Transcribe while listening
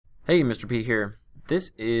Hey, Mr. P here.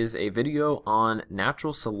 This is a video on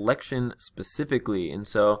natural selection specifically, and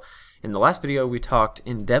so in the last video we talked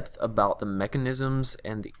in depth about the mechanisms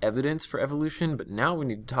and the evidence for evolution, but now we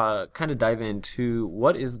need to kind of dive into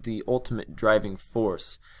what is the ultimate driving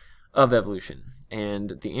force of evolution,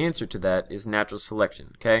 and the answer to that is natural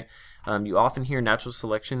selection. Okay, you often hear natural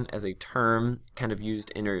selection as a term kind of used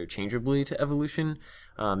interchangeably to evolution.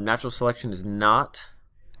 Natural selection is not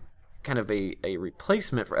kind of a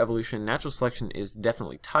replacement for evolution. Natural selection is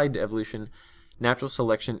definitely tied to evolution. Natural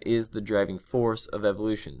selection is the driving force of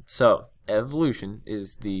evolution. So evolution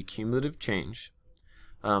is the cumulative change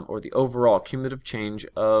or the overall cumulative change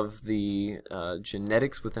of the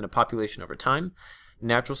genetics within a population over time.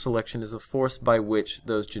 Natural selection is a force by which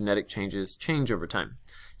those genetic changes change over time.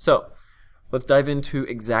 So let's dive into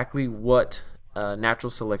exactly what natural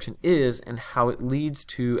selection is and how it leads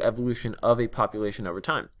to evolution of a population over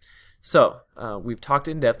time. So we've talked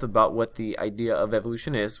in depth about what the idea of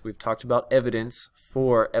evolution is. We've talked about evidence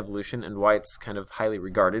for evolution and why it's kind of highly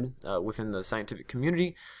regarded within the scientific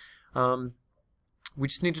community. We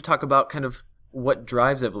just need to talk about kind of what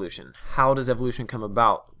drives evolution. How does evolution come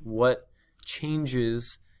about? What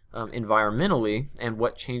changes environmentally and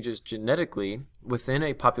what changes genetically within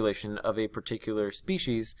a population of a particular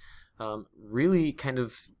species really kind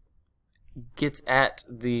of gets at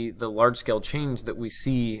the large-scale change that we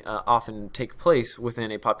see often take place within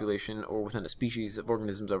a population or within a species of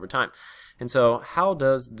organisms over time. And so how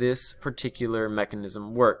does this particular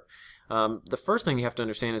mechanism work? The first thing you have to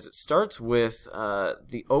understand is it starts with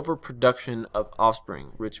the overproduction of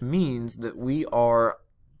offspring, which means that we are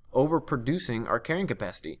overproducing our carrying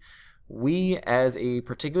capacity. We as a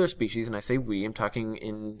particular species, and I say we, I'm talking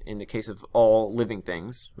in the case of all living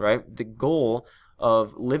things, right? The goal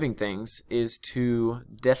of living things is to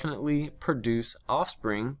definitely produce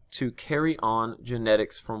offspring to carry on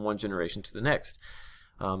genetics from one generation to the next.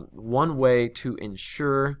 One way to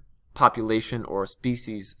ensure population or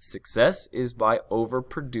species success is by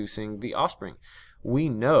overproducing the offspring. We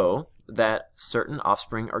know that certain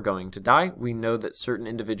offspring are going to die. We know that certain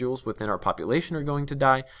individuals within our population are going to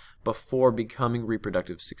die before becoming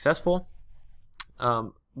reproductive successful.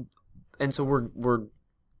 And so we're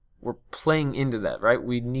playing into that, right?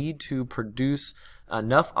 We need to produce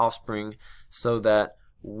enough offspring so that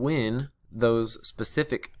when those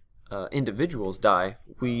specific individuals die,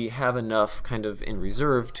 we have enough kind of in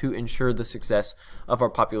reserve to ensure the success of our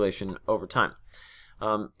population over time.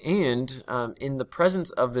 In the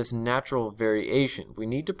presence of this natural variation, we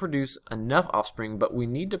need to produce enough offspring, but we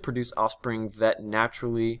need to produce offspring that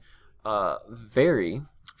naturally vary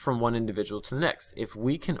from one individual to the next. If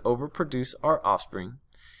we can overproduce our offspring,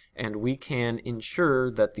 and we can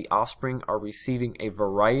ensure that the offspring are receiving a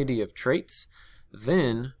variety of traits,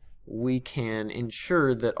 then we can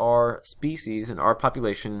ensure that our species and our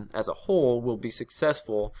population as a whole will be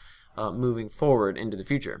successful moving forward into the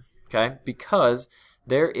future. Okay? Because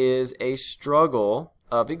there is a struggle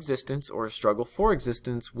of existence or a struggle for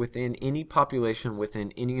existence within any population,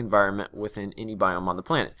 within any environment, within any biome on the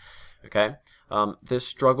planet. Okay, this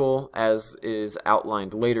struggle, as is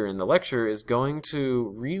outlined later in the lecture, is going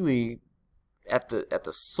to really, at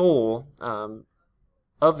the soul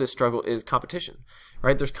of this struggle is competition.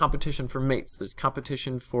 Right? There's competition for mates. There's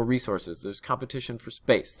competition for resources. There's competition for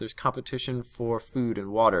space. There's competition for food and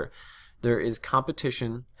water. There is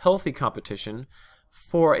competition, healthy competition,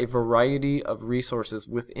 for a variety of resources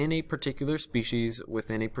within a particular species,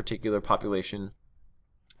 within a particular population,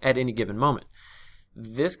 at any given moment.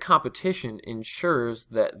 This competition ensures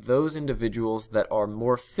that those individuals that are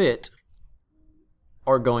more fit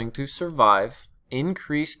are going to survive,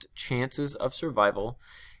 increased chances of survival,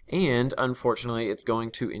 and unfortunately it's going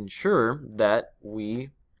to ensure that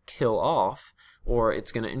we kill off, or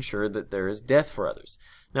it's going to ensure that there is death for others.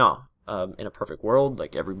 Now, in a perfect world,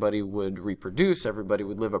 like everybody would reproduce, everybody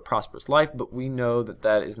would live a prosperous life, but we know that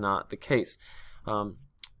that is not the case.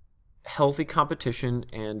 Healthy competition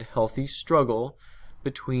and healthy struggle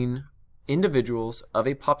between individuals of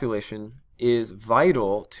a population is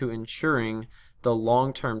vital to ensuring the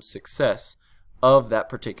long-term success of that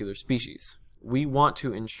particular species. We want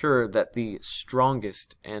to ensure that the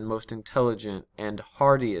strongest and most intelligent and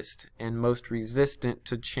hardiest and most resistant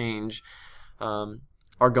to change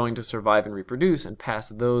are going to survive and reproduce and pass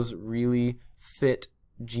those really fit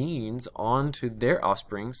genes on to their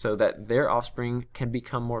offspring so that their offspring can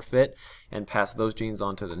become more fit and pass those genes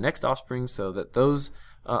on to the next offspring so that those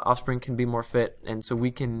offspring can be more fit, and so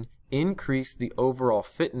we can increase the overall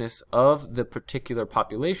fitness of the particular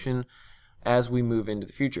population as we move into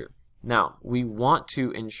the future. Now, we want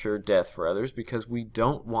to ensure death for others because we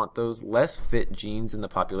don't want those less fit genes in the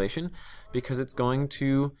population, because it's going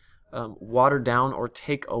to water down or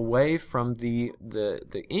take away from the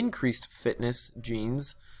increased fitness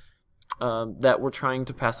genes that we're trying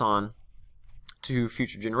to pass on to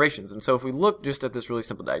future generations. And so if we look just at this really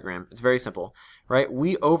simple diagram, it's very simple, right?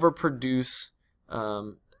 We overproduce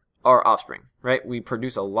our offspring, right? We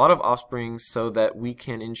produce a lot of offspring so that we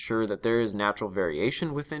can ensure that there is natural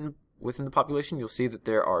variation within the population. You'll see that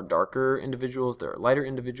there are darker individuals, there are lighter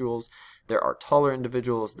individuals, there are taller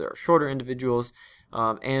individuals, there are shorter individuals,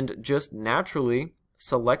 and just naturally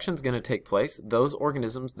selection is going to take place. Those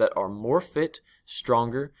organisms that are more fit,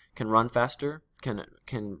 stronger, can run faster,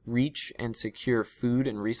 can reach and secure food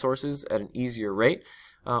and resources at an easier rate,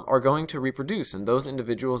 are going to reproduce, and those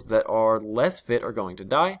individuals that are less fit are going to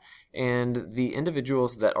die, and the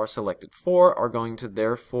individuals that are selected for are going to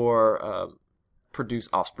therefore produce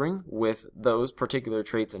offspring with those particular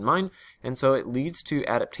traits in mind. And so it leads to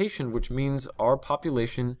adaptation, which means our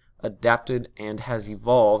population adapted and has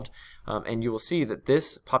evolved, and you will see that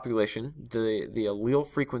this population, the allele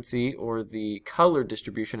frequency or the color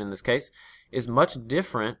distribution in this case, is much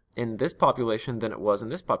different in this population than it was in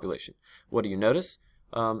this population. What do you notice?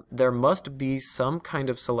 There must be some kind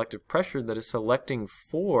of selective pressure that is selecting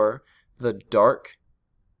for the dark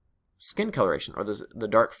skin coloration or the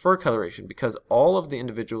dark fur coloration, because all of the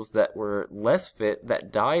individuals that were less fit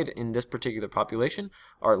that died in this particular population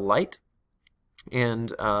are light,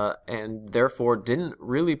 and therefore didn't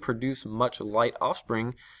really produce much light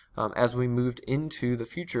offspring as we moved into the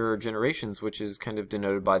future generations, which is kind of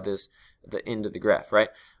denoted by the end of the graph, right?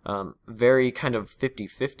 Very kind of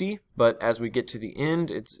 50-50, but as we get to the end,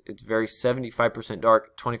 it's very 75%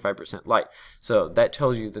 dark, 25% light. So that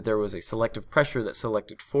tells you that there was a selective pressure that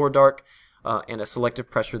selected for dark and a selective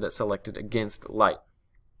pressure that selected against light.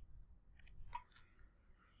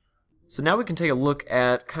 So now we can take a look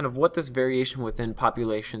at kind of what this variation within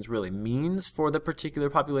populations really means for the particular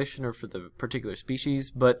population or for the particular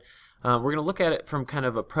species, but we're going to look at it from kind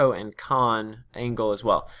of a pro and con angle as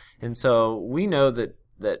well. And so we know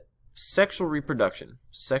that sexual reproduction,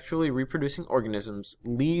 sexually reproducing organisms,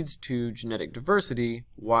 leads to genetic diversity,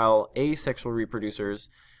 while asexual reproducers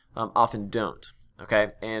often don't. Okay,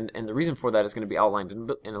 and the reason for that is going to be outlined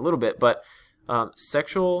in a little bit, but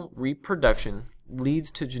sexual reproduction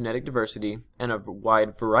leads to genetic diversity and a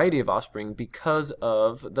wide variety of offspring because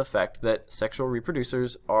of the fact that sexual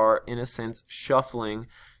reproducers are, in a sense, shuffling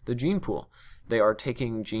the gene pool. They are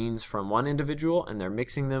taking genes from one individual and they're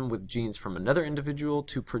mixing them with genes from another individual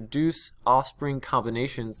to produce offspring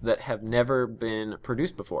combinations that have never been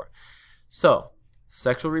produced before. So,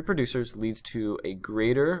 sexual reproducers leads to a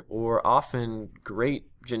greater or often great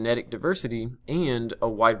genetic diversity and a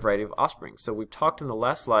wide variety of offspring. So we've talked in the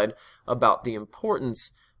last slide about the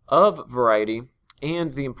importance of variety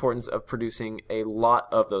and the importance of producing a lot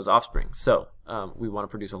of those offspring. So we want to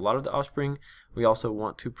produce a lot of the offspring. We also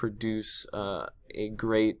want to produce a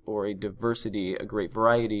great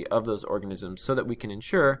variety of those organisms so that we can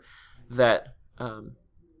ensure that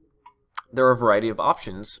there are a variety of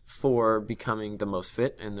options for becoming the most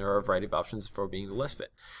fit, and there are a variety of options for being the less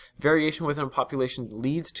fit. Variation within a population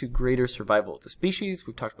leads to greater survival of the species.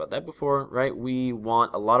 We've talked about that before, right? We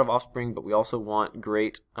want a lot of offspring, but we also want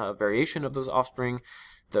great variation of those offspring.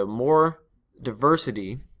 The more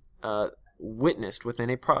diversity witnessed within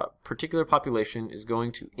a particular population is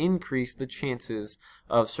going to increase the chances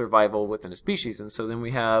of survival within a species. And so then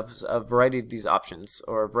we have a variety of these options,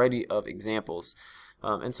 or a variety of examples.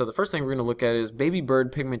 And so the first thing we're going to look at is baby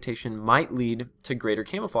bird pigmentation might lead to greater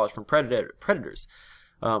camouflage from predators.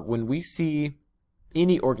 When we see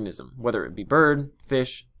any organism, whether it be bird,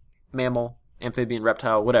 fish, mammal, amphibian,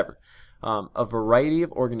 reptile, whatever, a variety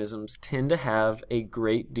of organisms tend to have a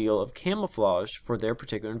great deal of camouflage for their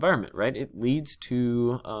particular environment, right? It leads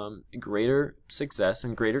to greater success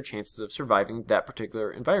and greater chances of surviving that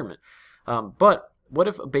particular environment. But what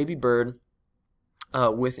if a baby bird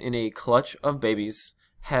within a clutch of babies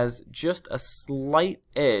has just a slight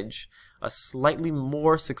edge, a slightly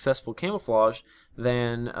more successful camouflage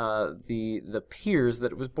than the peers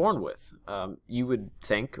that it was born with? You would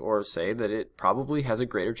think or say that it probably has a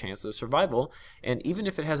greater chance of survival, and even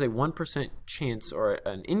if it has a 1% chance or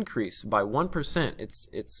an increase by 1%,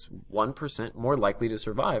 it's 1% more likely to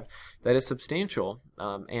survive. That is substantial,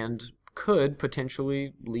 and could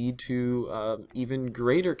potentially lead to even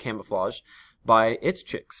greater camouflage by its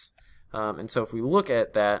chicks. And so if we look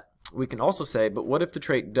at that, we can also say, but what if the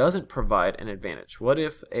trait doesn't provide an advantage? What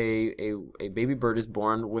if a baby bird is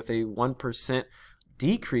born with a 1%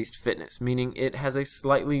 decreased fitness, meaning it has a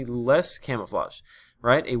slightly less camouflage?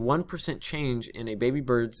 right? A 1% change in a baby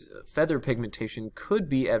bird's feather pigmentation could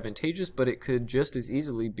be advantageous, but it could just as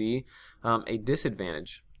easily be a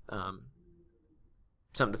disadvantage.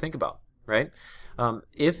 Something to think about, right?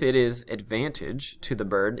 If it is advantage to the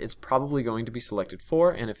bird, it's probably going to be selected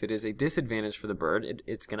for, and if it is a disadvantage for the bird,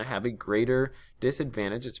 it's going to have a greater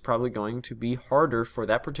disadvantage. It's probably going to be harder for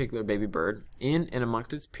that particular baby bird in and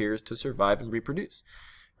amongst its peers to survive and reproduce,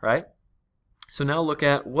 right? So now look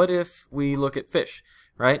at, what if we look at fish,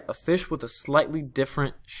 right? A fish with a slightly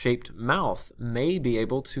different shaped mouth may be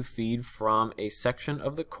able to feed from a section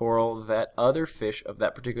of the coral that other fish of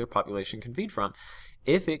that particular population can feed from.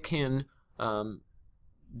 If it can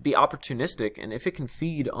be opportunistic, and if it can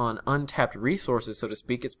feed on untapped resources, so to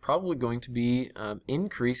speak, it's probably going to be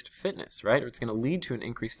increased fitness, right? Or it's going to lead to an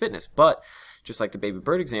increased fitness. But just like the baby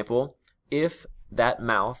bird example, if that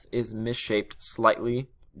mouth is misshaped slightly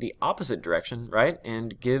the opposite direction, right,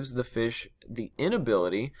 and gives the fish the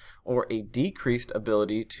inability or a decreased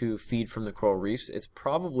ability to feed from the coral reefs, it's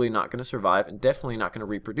probably not going to survive and definitely not going to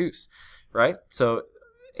reproduce, right? So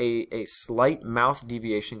a slight mouth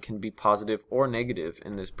deviation can be positive or negative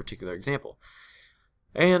in this particular example.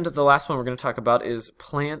 And the last one we're going to talk about is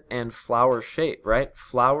plant and flower shape, right?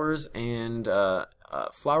 Flowers and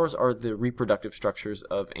flowers are the reproductive structures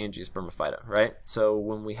of Angiospermophyta, right? So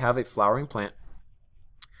when we have a flowering plant,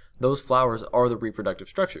 those flowers are the reproductive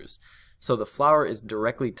structures. So the flower is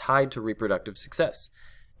directly tied to reproductive success.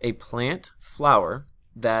 A plant flower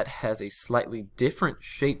that has a slightly different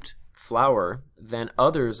shaped flower than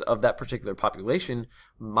others of that particular population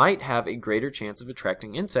might have a greater chance of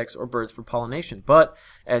attracting insects or birds for pollination. But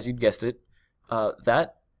as you'd guessed it,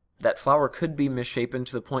 that flower could be misshapen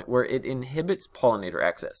to the point where it inhibits pollinator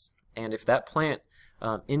access. And if that plant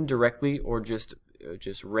indirectly or just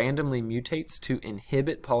randomly mutates to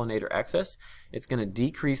inhibit pollinator access, it's going to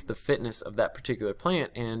decrease the fitness of that particular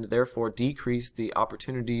plant and therefore decrease the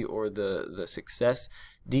opportunity or the success,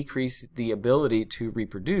 decrease the ability to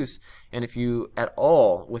reproduce. And if you at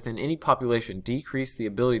all within any population decrease the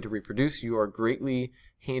ability to reproduce, you are greatly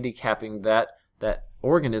handicapping that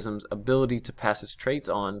organism's ability to pass its traits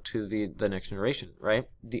on to the next generation, right?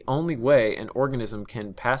 The only way an organism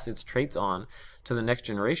can pass its traits on to the next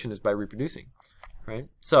generation is by reproducing. Right?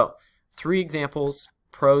 So 3 examples,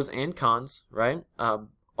 pros and cons, right?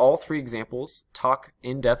 All 3 examples talk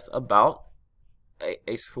in depth about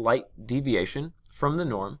a slight deviation from the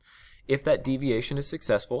norm. If that deviation is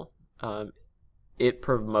successful, it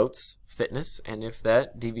promotes fitness, and if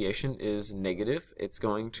that deviation is negative, it's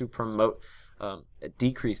going to promote a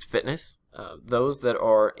decreased fitness. Those that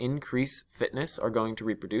are increased fitness are going to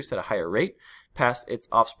reproduce at a higher rate, pass its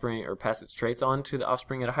offspring or pass its traits on to the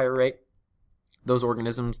offspring at a higher rate. Those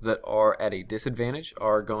organisms that are at a disadvantage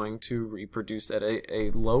are going to reproduce at a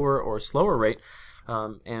lower or slower rate,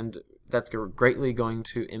 and that's greatly going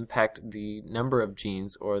to impact the number of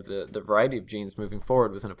genes or the variety of genes moving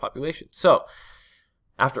forward within a population. So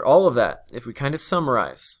after all of that, if we kind of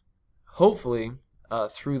summarize, hopefully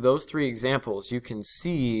through those 3 examples you can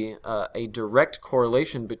see a direct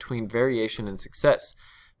correlation between variation and success.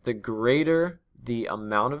 The greater the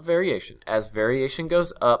amount of variation, as variation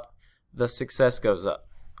goes up, the success goes up.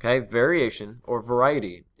 Okay, variation or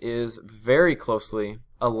variety is very closely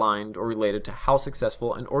aligned or related to how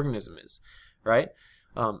successful an organism is, right?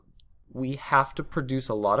 We have to produce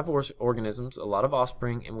a lot of organisms, a lot of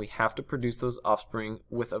offspring, and we have to produce those offspring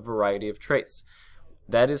with a variety of traits.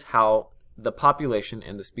 That is how the population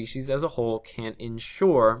and the species as a whole can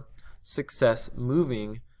ensure success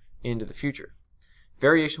moving into the future.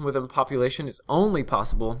 Variation within a population is only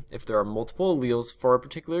possible if there are multiple alleles for a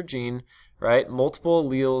particular gene, right? Multiple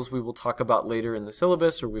alleles we will talk about later in the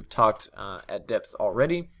syllabus, or we've talked at depth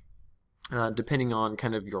already, depending on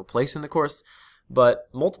kind of your place in the course. But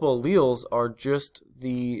multiple alleles are just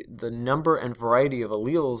the number and variety of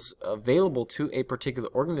alleles available to a particular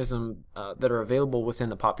organism that are available within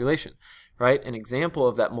the population, right? An example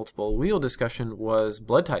of that multiple allele discussion was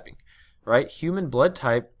blood typing. Right? Human blood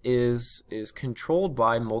type is controlled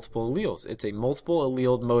by multiple alleles. It's a multiple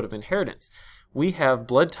alleled mode of inheritance. We have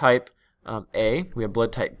blood type A, we have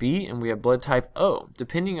blood type B, and we have blood type O.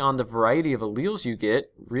 Depending on the variety of alleles you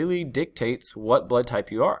get really dictates what blood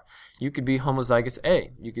type you are. You could be homozygous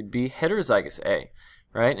A. You could be heterozygous A.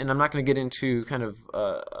 Right? And I'm not going to get into kind of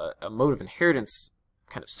a mode of inheritance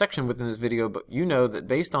kind of section within this video, but you know that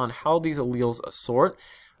based on how these alleles assort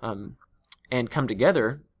and come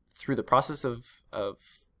together, through the process of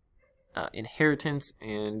inheritance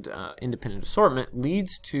and independent assortment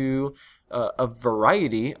leads to a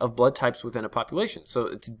variety of blood types within a population. So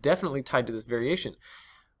it's definitely tied to this variation.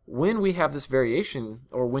 when we have this variation,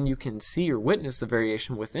 or when you can see or witness the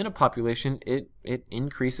variation within a population, it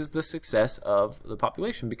increases the success of the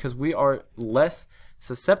population, because we are less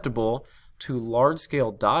susceptible to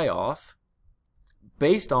large-scale die-off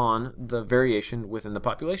based on the variation within the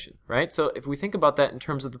population, right? So if we think about that in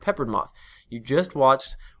terms of the peppered moth, you just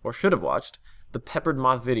watched, or should have watched, the peppered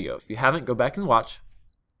moth video. If you haven't, go back and watch.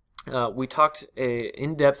 We talked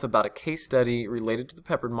in depth about a case study related to the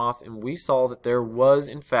peppered moth, and we saw that there was,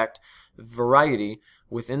 in fact, variety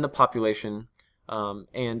within the population,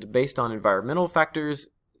 and based on environmental factors,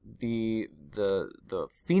 the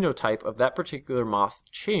phenotype of that particular moth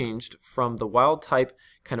changed from the wild type,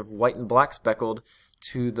 kind of white and black speckled,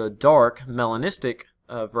 to the dark melanistic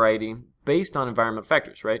variety based on environmental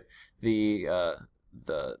factors, right?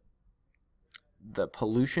 The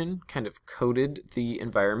pollution kind of coated the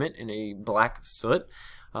environment in a black soot,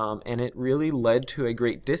 and it really led to a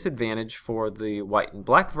great disadvantage for the white and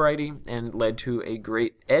black variety, and led to a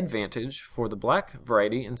great advantage for the black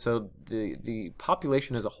variety. And so the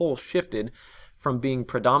population as a whole shifted from being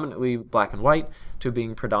predominantly black and white to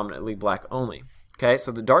being predominantly black only. Okay,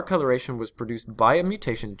 so the dark coloration was produced by a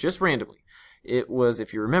mutation just randomly. It was,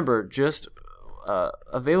 if you remember, just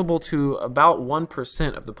available to about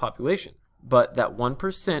 1% of the population. But that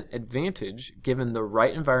 1% advantage, given the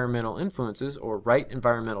right environmental influences or right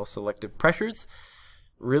environmental selective pressures,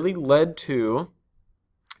 really led to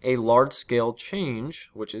a large-scale change,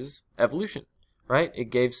 which is evolution, right?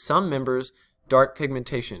 It gave some members dark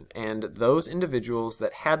pigmentation, and those individuals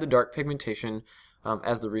that had the dark pigmentation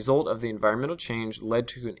as the result of the environmental change led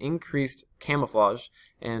to an increased camouflage,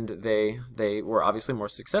 and they were obviously more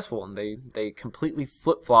successful, and they completely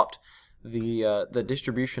flip-flopped the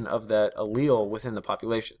distribution of that allele within the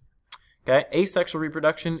population. Okay, asexual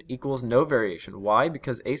reproduction equals no variation. Why?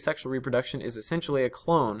 Because asexual reproduction is essentially a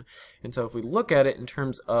clone. And so if we look at it in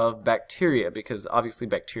terms of bacteria, because obviously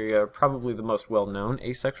bacteria are probably the most well-known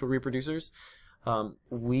asexual reproducers,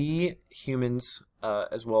 we humans,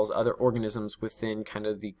 as well as other organisms within kind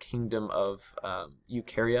of the kingdom of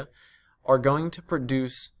eukarya, are going to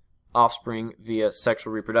produce offspring via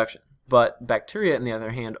sexual reproduction. But bacteria, on the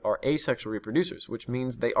other hand, are asexual reproducers, which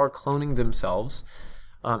means they are cloning themselves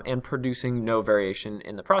and producing no variation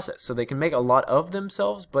in the process. So they can make a lot of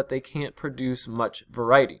themselves, but they can't produce much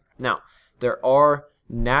variety. Now, there are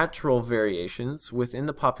natural variations within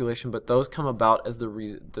the population, but those come about as the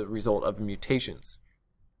result of mutations.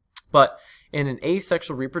 But in an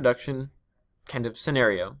asexual reproduction kind of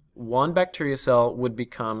scenario, one bacteria cell would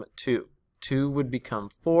become 2. 2 would become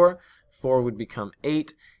 4. 4 would become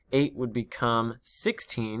 8. 8 would become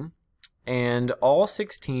 16, and all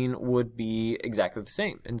 16 would be exactly the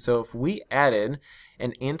same. And so if we added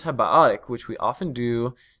an antibiotic, which we often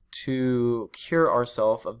do to cure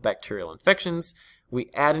ourselves of bacterial infections, we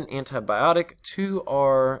add an antibiotic to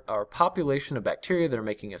our population of bacteria that are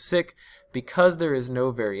making us sick. Because there is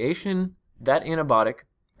no variation, that antibiotic,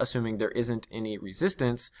 assuming there isn't any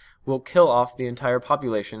resistance, will kill off the entire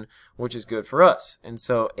population, which is good for us. And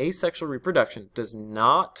so asexual reproduction does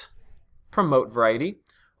not promote variety.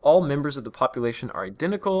 All members of the population are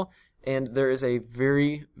identical, and there is a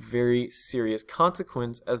very, very serious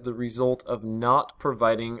consequence as the result of not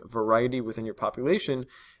providing variety within your population,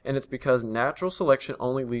 and it's because natural selection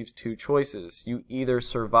only leaves 2 choices. You either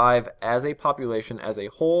survive as a population as a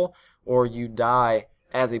whole, or you die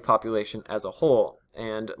as a population as a whole.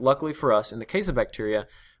 And luckily for us, in the case of bacteria,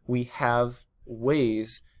 we have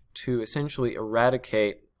ways to essentially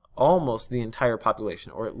eradicate almost the entire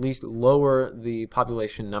population, or at least lower the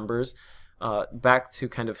population numbers back to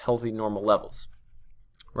kind of healthy normal levels,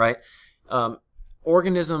 right?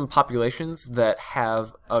 Organism populations that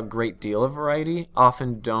have a great deal of variety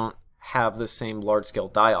often don't have the same large-scale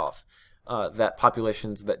die-off that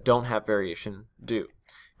populations that don't have variation do.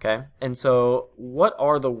 Okay, and so what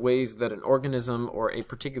are the ways that an organism or a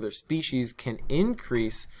particular species can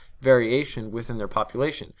increase variation within their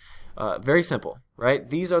population? Very simple, right?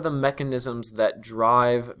 These are the mechanisms that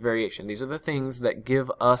drive variation. These are the things that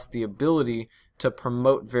give us the ability to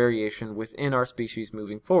promote variation within our species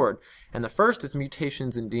moving forward. And the first is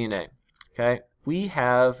mutations in DNA. Okay, we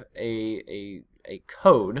have a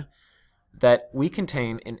code that we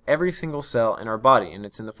contain in every single cell in our body, and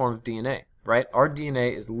it's in the form of DNA. Right? Our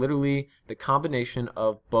DNA is literally the combination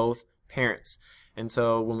of both parents. And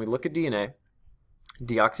so when we look at DNA,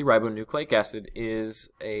 deoxyribonucleic acid is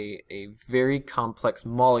a very complex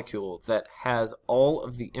molecule that has all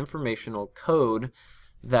of the informational code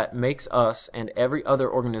that makes us and every other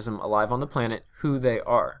organism alive on the planet who they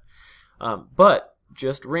are. But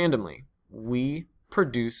just randomly, we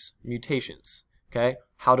produce mutations. Okay,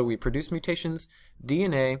 how do we produce mutations?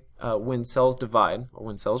 DNA, when cells divide or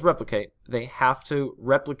when cells replicate, they have to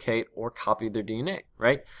replicate or copy their DNA,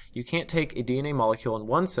 right? You can't take a DNA molecule in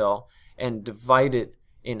one cell and divide it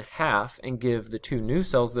in half and give the two new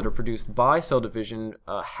cells that are produced by cell division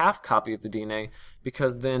a half copy of the DNA,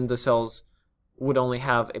 because then the cells would only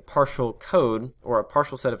have a partial code or a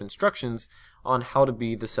partial set of instructions on how to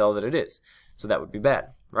be the cell that it is. So that would be bad,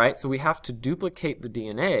 right? So we have to duplicate the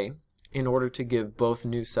DNA in order to give both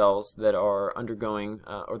new cells that are undergoing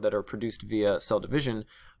or that are produced via cell division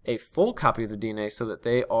a full copy of the DNA, so that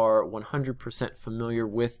they are 100% familiar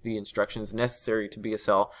with the instructions necessary to be a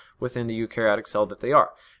cell within the eukaryotic cell that they are,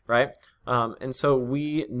 right? And so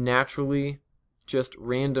we naturally just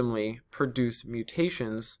randomly produce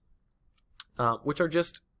mutations which are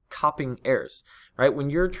just copying errors, right? When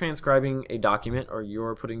you're transcribing a document or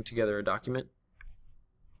you're putting together a document,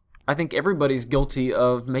 I think everybody's guilty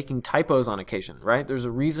of making typos on occasion, right? There's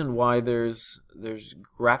a reason why there's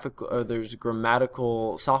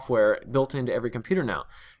grammatical software built into every computer now,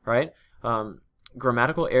 right?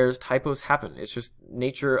 Grammatical errors, typos happen. It's just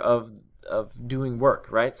nature of doing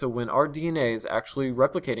work, right? So when our DNA is actually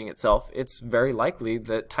replicating itself, it's very likely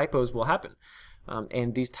that typos will happen.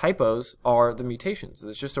 And these typos are the mutations.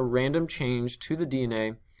 It's just a random change to the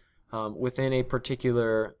DNA within a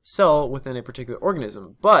particular cell, within a particular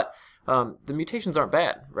organism. But the mutations aren't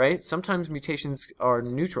bad, right? Sometimes mutations are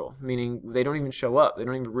neutral, meaning they don't even show up. They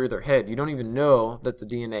don't even rear their head. You don't even know that the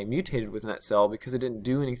DNA mutated within that cell because it didn't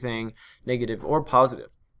do anything negative or positive.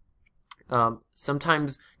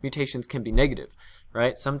 Sometimes mutations can be negative,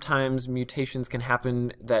 right? Sometimes mutations can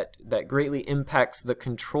happen that greatly impacts the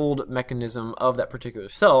controlled mechanism of that particular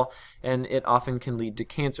cell, and it often can lead to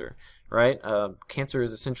cancer, right? Cancer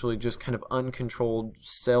is essentially just kind of uncontrolled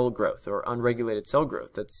cell growth or unregulated cell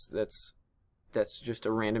growth. That's just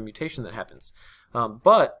a random mutation that happens.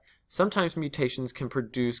 But sometimes mutations can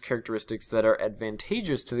produce characteristics that are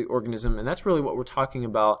advantageous to the organism, and that's really what we're talking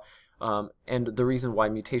about. And the reason why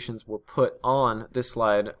mutations were put on this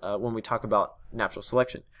slide when we talk about natural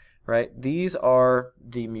selection, right? These are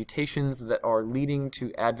the mutations that are leading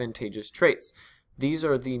to advantageous traits. These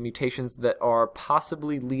are the mutations that are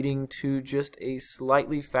possibly leading to just a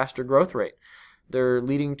slightly faster growth rate. They're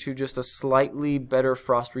leading to just a slightly better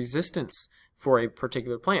frost resistance for a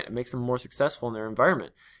particular plant. It makes them more successful in their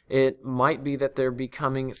environment. It might be that they're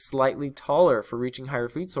becoming slightly taller for reaching higher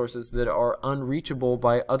food sources that are unreachable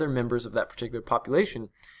by other members of that particular population.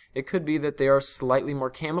 It could be that they are slightly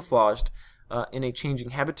more camouflaged in a changing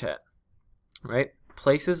habitat, right?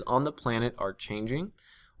 Places on the planet are changing.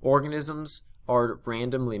 Organisms are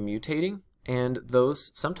randomly mutating, and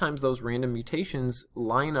sometimes those random mutations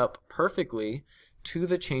line up perfectly to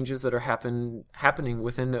the changes that are happening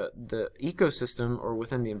within the ecosystem or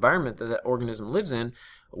within the environment that that organism lives in,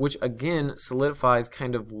 which again solidifies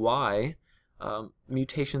kind of why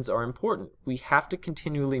mutations are important. We have to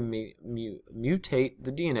continually mutate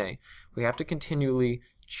the DNA. We have to continually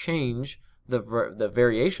change the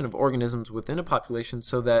variation of organisms within a population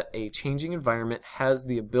so that a changing environment has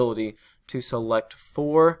the ability to select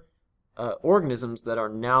for organisms that are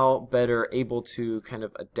now better able to kind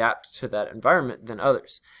of adapt to that environment than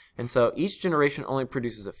others. And so each generation only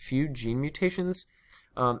produces a few gene mutations.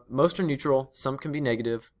 Most are neutral, some can be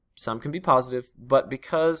negative, some can be positive, but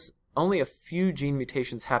because only a few gene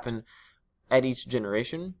mutations happen at each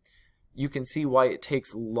generation, you can see why it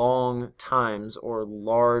takes long times or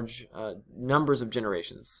large numbers of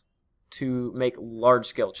generations to make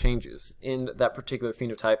large-scale changes in that particular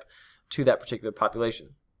phenotype to that particular population.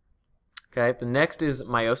 Okay, the next is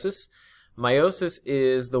meiosis. Meiosis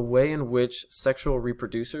is the way in which sexual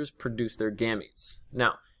reproducers produce their gametes.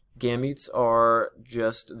 Now, gametes are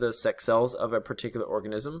just the sex cells of a particular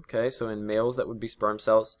organism. Okay, so in males that would be sperm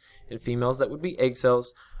cells, in females that would be egg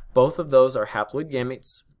cells. Both of those are haploid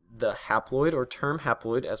gametes. The haploid or term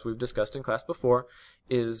haploid, as we've discussed in class before,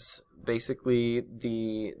 is basically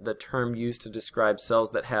the term used to describe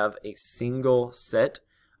cells that have a single set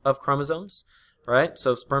of chromosomes. Right?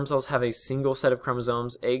 So sperm cells have a single set of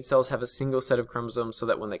chromosomes, egg cells have a single set of chromosomes, so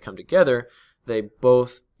that when they come together, they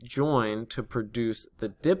both join to produce the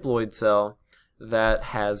diploid cell that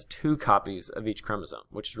has 2 copies of each chromosome,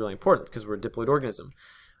 which is really important because we're a diploid organism.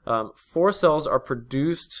 4 cells are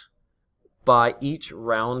produced by each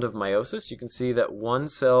round of meiosis. You can see that 1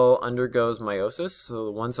 cell undergoes meiosis, so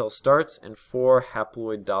the 1 cell starts and 4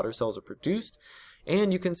 haploid daughter cells are produced.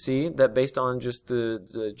 And you can see that based on just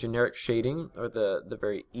the generic shading, or the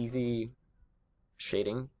very easy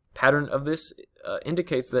shading pattern of this,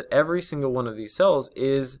 indicates that every single one of these cells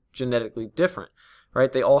is genetically different,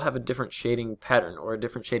 right? They all have a different shading pattern or a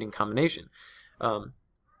different shading combination.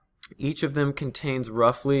 Each of them contains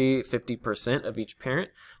roughly 50% of each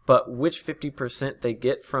parent, but which 50% they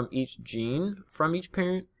get from each gene from each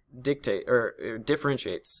parent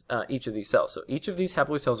differentiates each of these cells. So each of these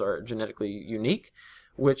haploid cells are genetically unique,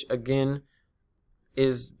 which again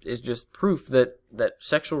is just proof that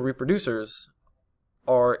sexual reproducers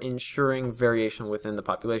are ensuring variation within the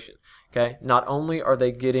population. Okay, not only are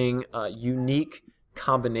they getting unique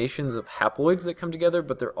combinations of haploids that come together,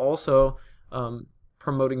 but they're also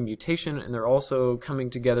promoting mutation, and they're also coming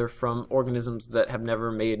together from organisms that have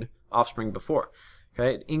never made offspring before.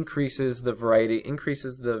 Okay, it increases the variety,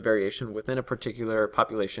 increases the variation within a particular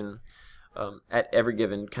population at every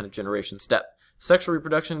given kind of generation step. Sexual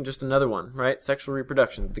reproduction, just another one, right? Sexual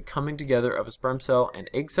reproduction, the coming together of a sperm cell and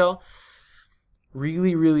egg cell.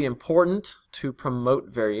 Really, really important to promote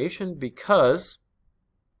variation because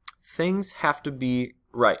things have to be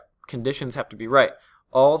right. Conditions have to be right.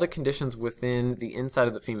 All the conditions within the inside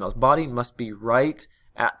of the female's body must be right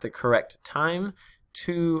at the correct time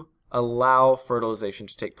to allow fertilization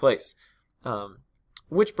to take place.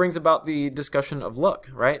 Which brings about the discussion of luck,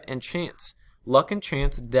 right, and chance. Luck and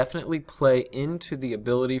chance definitely play into the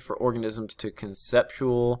ability for organisms to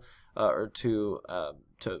or to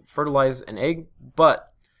fertilize an egg,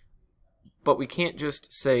 but we can't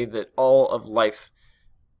just say that all of life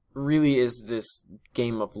really is this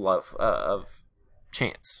game of love of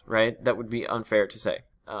chance, right? That would be unfair to say.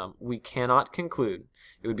 We cannot conclude,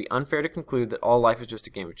 it would be unfair to conclude that all life is just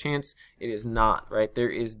a game of chance. It is not, right? There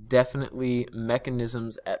is definitely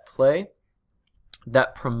mechanisms at play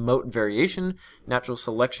that promote variation. Natural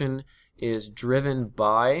selection is driven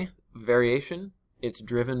by variation. It's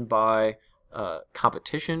driven by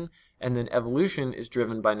competition, and then evolution is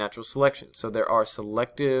driven by natural selection. So there are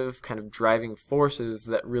selective kind of driving forces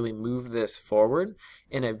that really move this forward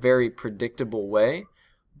in a very predictable way,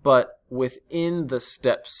 but within the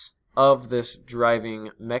steps of this driving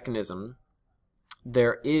mechanism,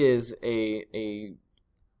 there is a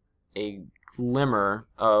glimmer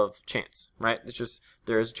of chance, right? It's just,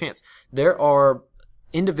 there is a chance. There are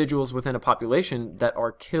individuals within a population that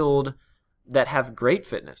are killed that have great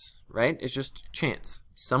fitness, right? It's just chance.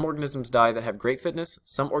 Some organisms die that have great fitness.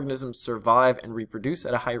 Some organisms survive and reproduce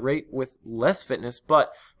at a high rate with less fitness,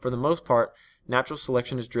 but for the most part, natural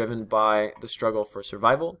selection is driven by the struggle for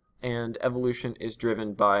survival, and evolution is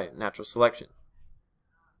driven by natural selection.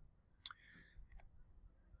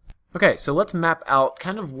 Okay, so let's map out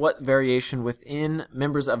kind of what variation within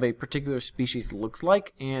members of a particular species looks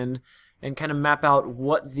like, and kind of map out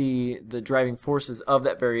what the driving forces of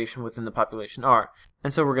that variation within the population are.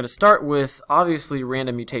 And so we're going to start with, obviously,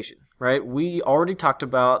 random mutation, right? We already talked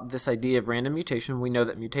about this idea of random mutation. We know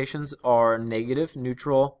that mutations are negative,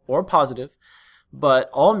 neutral, or positive, but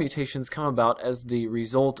all mutations come about as the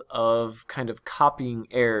result of kind of copying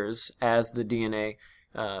errors as the DNA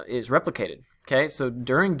is replicated. Okay, so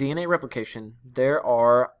during DNA replication, there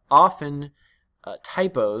are often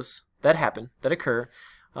typos that happen, that occur,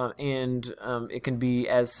 and it can be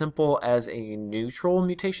as simple as a neutral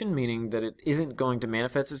mutation, meaning that it isn't going to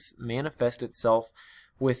manifest itself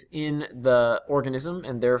within the organism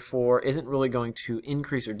and therefore isn't really going to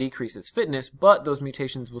increase or decrease its fitness, but those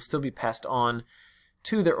mutations will still be passed on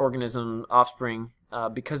to their organism offspring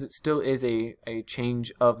because it still is a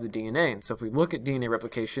change of the DNA. And so if we look at DNA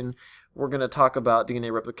replication, we're going to talk about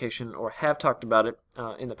DNA replication, or have talked about it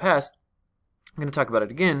in the past. I'm going to talk about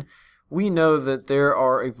it again. We know that there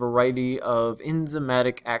are a variety of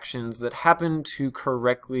enzymatic actions that happen to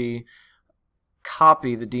correctly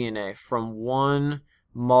copy the DNA from one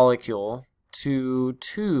molecule to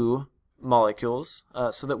two molecules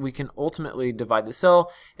so that we can ultimately divide the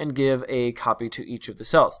cell and give a copy to each of the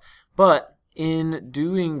cells. But in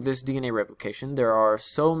doing this DNA replication, there are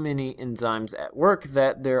so many enzymes at work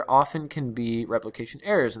that there often can be replication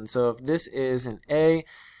errors. And so if this is an A,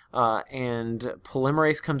 and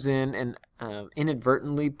polymerase comes in and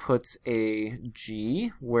inadvertently puts a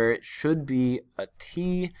G where it should be a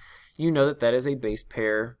T, you know that that is a base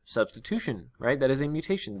pair substitution, right? That is a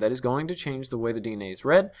mutation. That is going to change the way the DNA is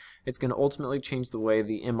read. It's going to ultimately change the way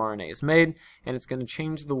the mRNA is made, and it's going to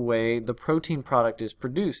change the way the protein product is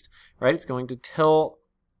produced, right? It's going to tell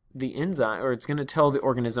the enzyme, or it's going to tell the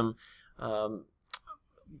organism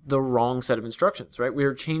the wrong set of instructions, right? We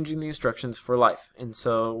are changing the instructions for life, and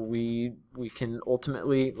so we can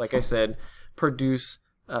ultimately, like I said, produce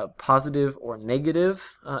positive or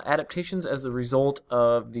negative adaptations as the result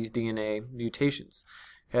of these DNA mutations.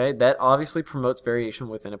 Okay, that obviously promotes variation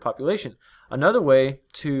within a population. Another way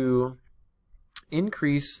to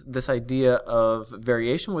increase this idea of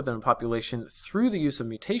variation within a population through the use of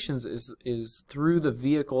mutations is through the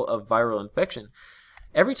vehicle of viral infection.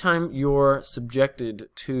 Every time you're subjected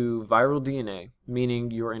to viral DNA,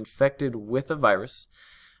 meaning you're infected with a virus,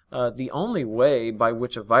 the only way by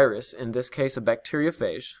which a virus, in this case a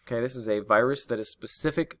bacteriophage, okay, this is a virus that is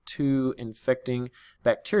specific to infecting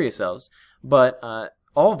bacteria cells, but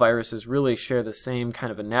all viruses really share the same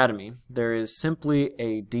kind of anatomy. There is simply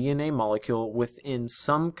a DNA molecule within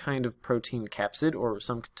some kind of protein capsid or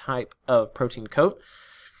some type of protein coat,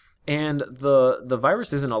 and the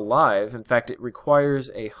virus isn't alive. In fact, it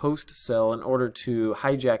requires a host cell in order to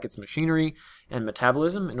hijack its machinery and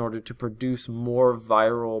metabolism in order to produce more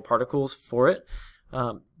viral particles for it.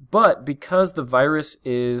 But because the virus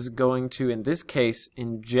is going to, in this case,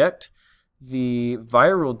 inject the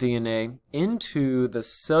viral DNA into the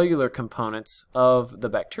cellular components of the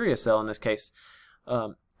bacteria cell, in this case,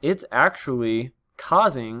 it's actually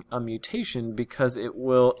causing a mutation because it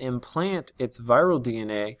will implant its viral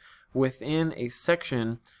DNA within a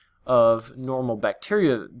section of normal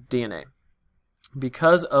bacteria DNA.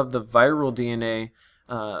 Because of the viral DNA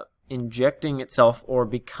injecting itself or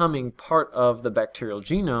becoming part of the bacterial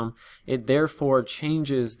genome, it therefore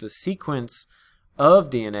changes the sequence of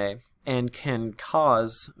DNA and can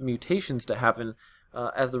cause mutations to happen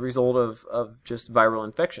as the result of just viral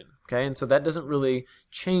infection. Okay, and so that doesn't really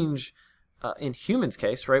change in humans'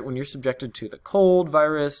 case, right? When you're subjected to the cold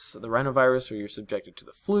virus, the rhinovirus, or you're subjected to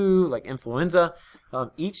the flu, like influenza,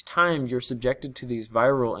 each time you're subjected to these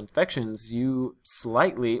viral infections, you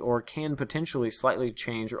slightly or can potentially slightly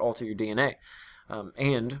change or alter your DNA.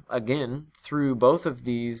 And again, through both of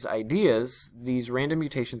these ideas, these random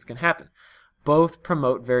mutations can happen. Both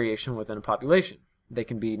promote variation within a population. They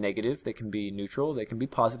can be negative, they can be neutral, they can be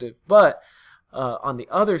positive, but on the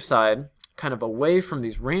other side, kind of away from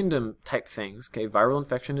these random type things, okay, viral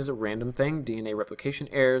infection is a random thing, DNA replication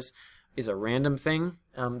errors is a random thing.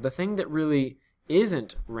 The thing that really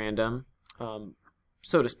isn't random,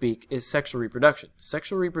 so to speak, is sexual reproduction.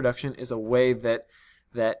 Sexual reproduction is a way that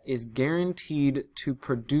is guaranteed to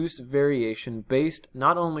produce variation based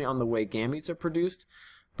not only on the way gametes are produced,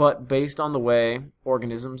 but based on the way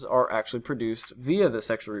organisms are actually produced via the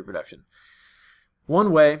sexual reproduction.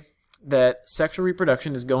 One way that sexual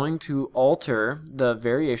reproduction is going to alter the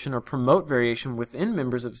variation or promote variation within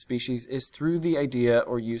members of a species is through the idea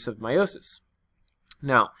or use of meiosis.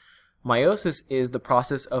 Now, meiosis is the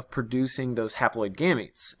process of producing those haploid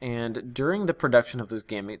gametes, and during the production of those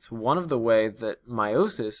gametes, one of the ways that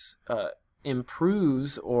meiosis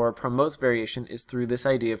improves or promotes variation is through this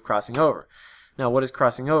idea of crossing over. Now, what is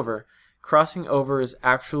crossing over? Crossing over is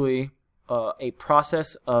actually a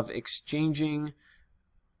process of exchanging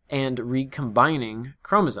and recombining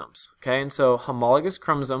chromosomes. Okay, and so homologous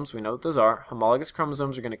chromosomes, we know what those are. Homologous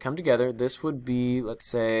chromosomes are going to come together. This would be, let's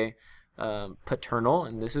say, paternal,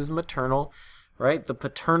 and this is maternal, right? The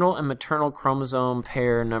paternal and maternal chromosome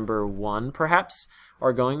pair number 1, perhaps,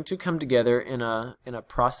 are going to come together in a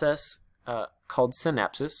process called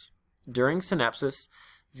synapsis. During synapsis,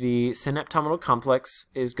 the synaptominal complex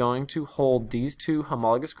is going to hold these two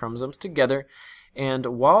homologous chromosomes together, and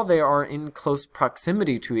while they are in close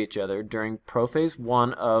proximity to each other during prophase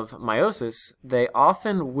 1 of meiosis, they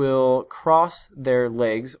often will cross their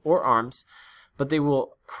legs or arms, but they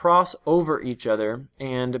will cross over each other,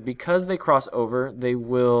 and because they cross over, they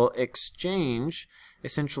will exchange,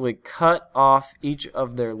 essentially cut off each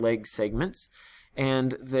of their leg segments,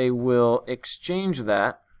 and they will exchange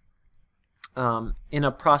that in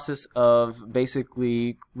a process of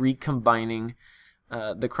basically recombining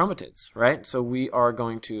the chromatids, right? So we are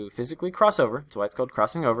going to physically cross over, that's why it's called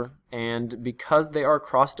crossing over, and because they are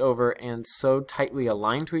crossed over and so tightly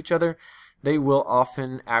aligned to each other, they will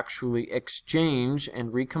often actually exchange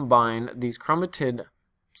and recombine these chromatid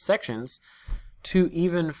sections to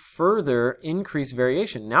even further increase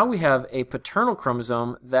variation. Now we have a paternal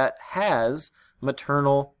chromosome that has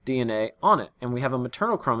maternal DNA on it, and we have a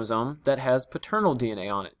maternal chromosome that has paternal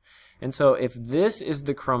DNA on it. And so if this is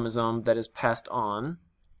the chromosome that is passed on,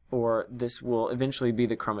 or this will eventually be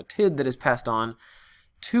the chromatid that is passed on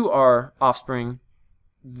to our offspring,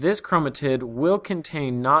 this chromatid will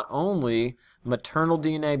contain not only maternal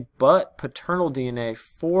DNA but paternal DNA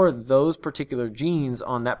for those particular genes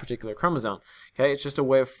on that particular chromosome. Okay, it's just a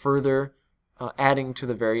way of further adding to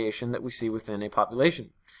the variation that we see within a population.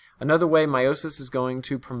 Another way meiosis is going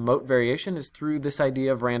to promote variation is through this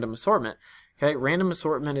idea of random assortment. Okay, random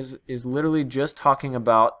assortment is literally just talking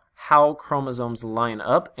about how chromosomes line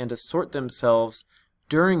up and assort themselves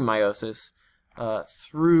during meiosis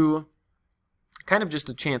through kind of just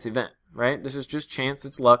a chance event, right? This is just chance,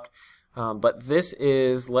 it's luck. But this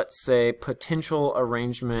is, let's say, potential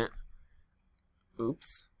arrangement.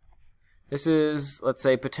 Oops. This is, let's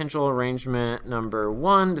say, potential arrangement number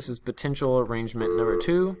 1. This is potential arrangement number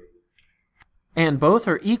 2. And both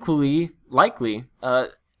are equally likely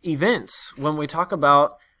events when we talk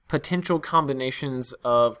about potential combinations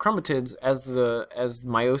of chromatids as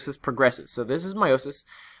meiosis progresses. So this is meiosis.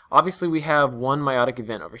 Obviously, we have one meiotic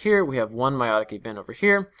event over here. We have one meiotic event over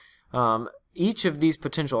here. Each of these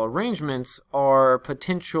potential arrangements are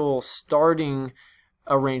potential starting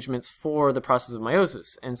arrangements for the process of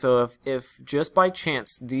meiosis. And so if just by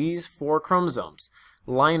chance these 4 chromosomes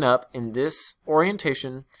line up in this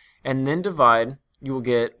orientation and then divide, you will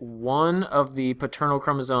get one of the paternal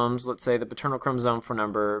chromosomes. Let's say the paternal chromosome for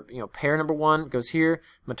pair number 1 goes here,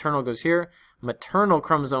 maternal goes here, maternal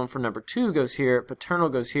chromosome for number 2 goes here, paternal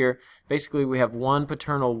goes here. Basically, we have one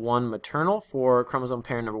paternal, one maternal for chromosome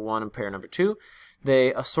pair number 1 and pair number 2.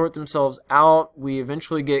 They assort themselves out. We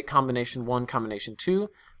eventually get combination 1, combination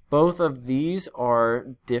 2. Both of these are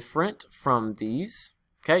different from these,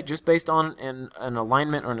 okay, just based on an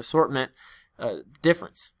alignment or an assortment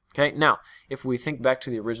difference. Okay, now, if we think back to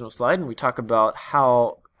the original slide and we talk about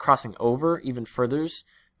how crossing over even furthers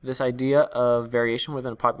this idea of variation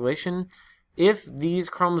within a population, if these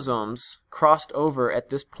chromosomes crossed over at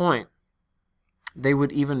this point, they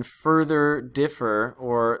would even further differ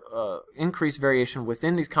or increase variation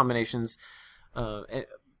within these combinations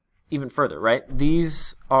even further, right?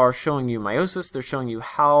 These are showing you meiosis. They're showing you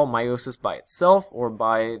how meiosis by itself or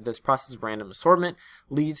by this process of random assortment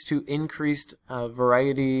leads to increased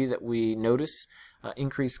variety that we notice,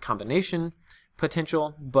 increased combination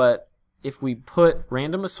potential. But if we put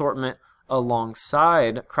random assortment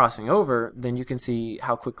alongside crossing over, then you can see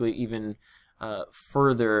how quickly even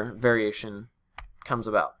further variation comes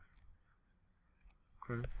about.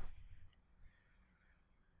 Okay.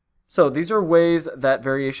 So these are ways that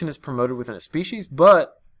variation is promoted within a species,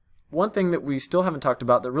 but one thing that we still haven't talked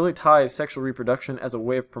about that really ties sexual reproduction as a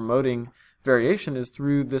way of promoting variation is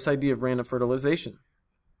through this idea of random fertilization.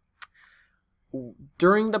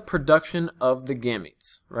 During the production of the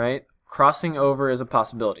gametes, right, crossing over is a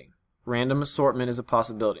possibility. Random assortment is a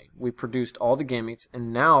possibility. We produced all the gametes,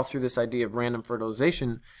 and now through this idea of random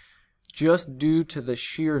fertilization, just due to the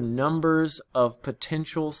sheer numbers of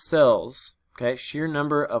potential cells, okay, sheer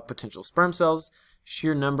number of potential sperm cells,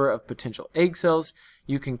 sheer number of potential egg cells,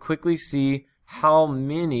 you can quickly see how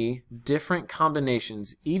many different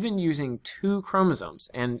combinations, even using 2 chromosomes.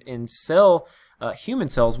 And in human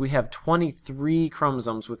cells, we have 23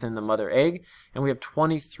 chromosomes within the mother egg, and we have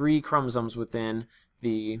 23 chromosomes within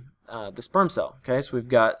the sperm cell. Okay, so we've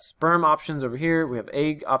got sperm options over here, we have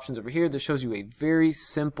egg options over here. This shows you a very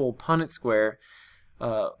simple Punnett square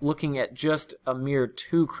looking at just a mere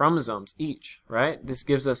 2 chromosomes each, right? This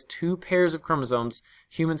gives us 2 pairs of chromosomes.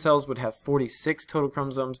 Human cells would have 46 total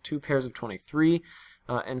chromosomes, 2 pairs of 23.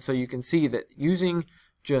 And so you can see that using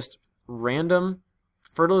just random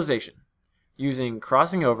fertilization, using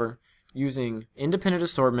crossing over, using independent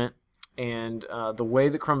assortment, and the way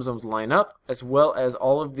the chromosomes line up, as well as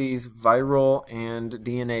all of these viral and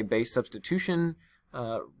DNA-based substitution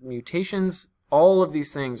mutations, all of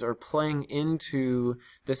these things are playing into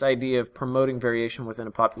this idea of promoting variation within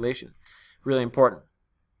a population. Really important.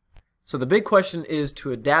 So the big question is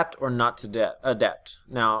to adapt or not to adapt.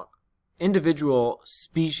 Now, individual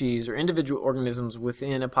species or individual organisms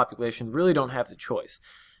within a population really don't have the choice,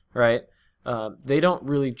 right? They don't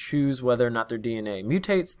really choose whether or not their DNA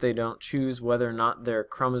mutates. They don't choose whether or not their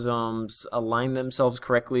chromosomes align themselves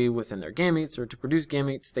correctly within their gametes or to produce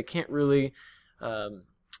gametes. They can't really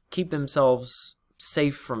keep themselves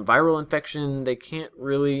safe from viral infection. They can't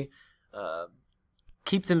really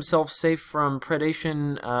keep themselves safe from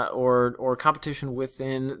predation or competition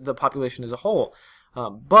within the population as a whole.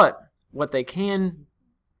 But what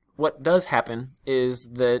does happen is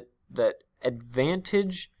that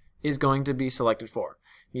advantage is going to be selected for.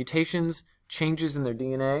 Mutations, changes in their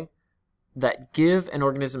DNA that give an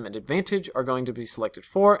organism an advantage are going to be selected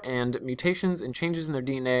for, and mutations and changes in their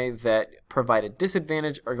DNA that provide a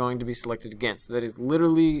disadvantage are going to be selected against. That is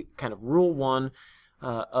literally kind of rule 1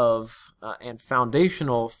 and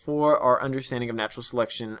foundational for our understanding of natural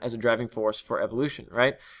selection as a driving force for evolution,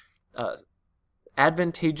 right?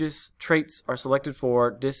 Advantageous traits are selected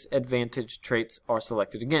for, disadvantaged traits are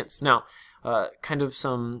selected against. Now, kind of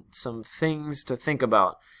some things to think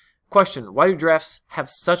about. Question: why do giraffes have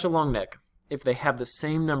such a long neck if they have the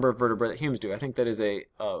same number of vertebrae that humans do? I think that is a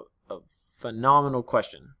phenomenal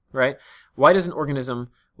question, right? Why does an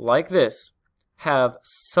organism like this have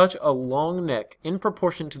such a long neck in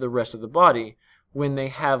proportion to the rest of the body when they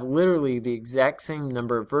have literally the exact same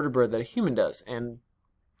number of vertebrae that a human does? And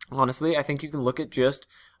honestly, I think you can look at just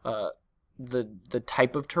the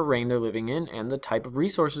type of terrain they're living in and the type of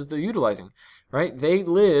resources they're utilizing, right? They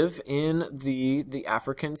live in the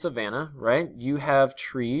African savanna, right? You have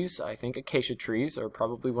trees. I think acacia trees are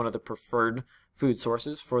probably one of the preferred food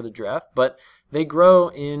sources for the giraffe, but they grow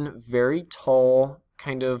in very tall,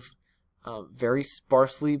 kind of very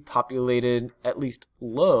sparsely populated, at least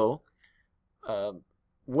low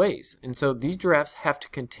ways. And so these giraffes have to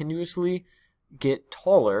continuously get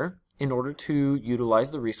taller in order to utilize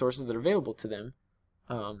the resources that are available to them.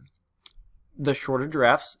 The shorter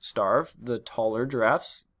giraffes starve, the taller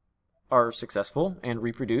giraffes are successful and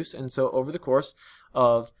reproduce, and so over the course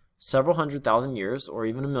of several 100,000 years or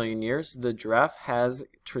even 1,000,000 years, the giraffe has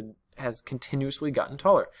continuously gotten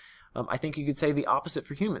taller. I think you could say the opposite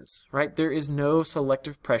for humans, right? There is no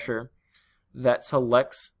selective pressure that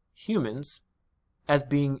selects humans as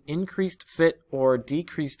being increased fit or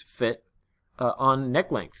decreased fit on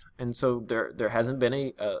neck length, and so there hasn't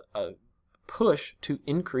been a push to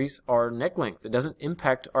increase our neck length. It doesn't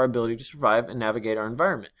impact our ability to survive and navigate our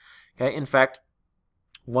environment. Okay, in fact,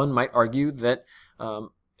 one might argue that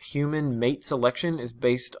human mate selection is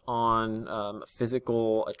based on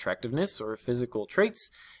physical attractiveness or physical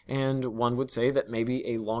traits, and one would say that maybe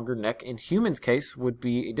a longer neck in humans' case would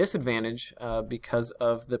be a disadvantage because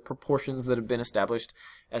of the proportions that have been established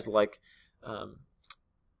as like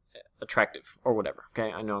attractive or whatever.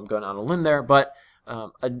 Okay, I know I'm going on a limb there, but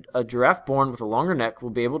a giraffe born with a longer neck will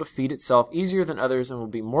be able to feed itself easier than others and will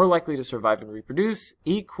be more likely to survive and reproduce,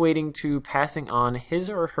 equating to passing on his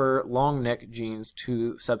or her long neck genes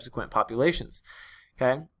to subsequent populations.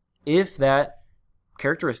 Okay, if that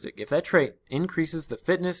characteristic, if that trait increases, the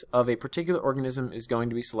fitness of a particular organism is going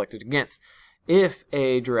to be selected against. If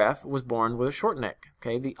a giraffe was born with a short neck,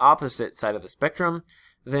 okay, the opposite side of the spectrum,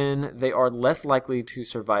 then they are less likely to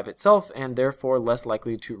survive itself and therefore less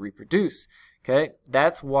likely to reproduce. Okay,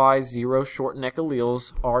 that's why 0 short neck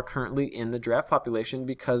alleles are currently in the giraffe population,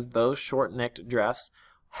 because those short-necked giraffes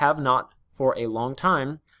have not for a long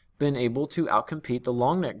time been able to outcompete the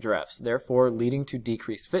long-necked giraffes, therefore leading to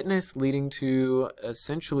decreased fitness, leading to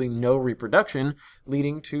essentially no reproduction,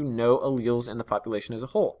 leading to no alleles in the population as a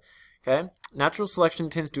whole. Okay, natural selection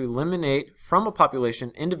tends to eliminate from a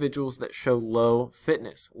population individuals that show low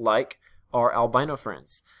fitness, like our albino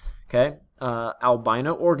friends. Okay,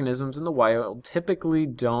 albino organisms in the wild typically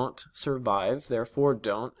don't survive, therefore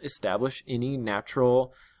don't establish any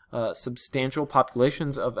natural substantial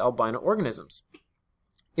populations of albino organisms.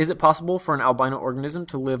 Is it possible for an albino organism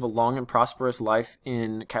to live a long and prosperous life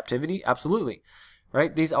in captivity? Absolutely.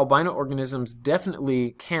 Right? These albino organisms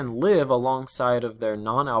definitely can live alongside of their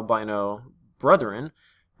non-albino brethren,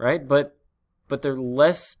 right? But they're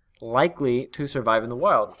less likely to survive in the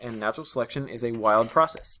wild, and natural selection is a wild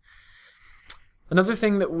process. Another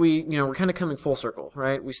thing that we're kind of coming full circle,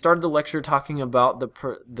 right? We started the lecture talking about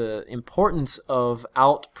the importance of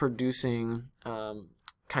outproducing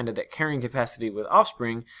kind of that carrying capacity with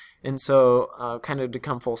offspring, and so kind of to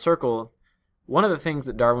come full circle, one of the things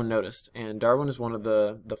that Darwin noticed, and Darwin is one of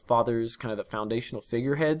the fathers, kind of the foundational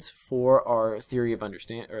figureheads for our theory of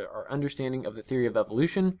our understanding of the theory of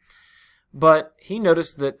evolution, but he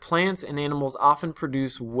noticed that plants and animals often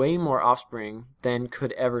produce way more offspring than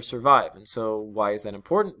could ever survive. And so why is that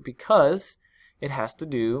important? Because it has to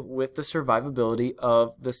do with the survivability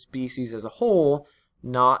of the species as a whole,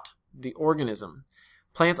 not the organism.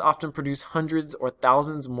 Plants often produce hundreds or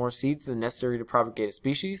thousands more seeds than necessary to propagate a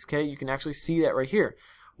species. Okay, you can actually see that right here.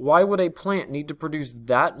 Why would a plant need to produce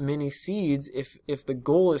that many seeds if the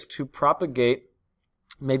goal is to propagate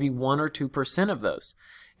maybe 1 or 2% of those?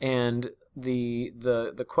 And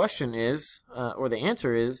the question is, or the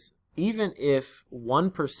answer is, even if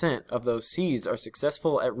 1% of those seeds are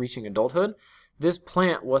successful at reaching adulthood, this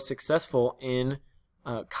plant was successful in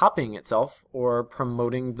copying itself or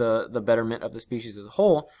promoting the betterment of the species as a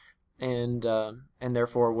whole, and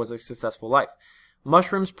therefore was a successful life.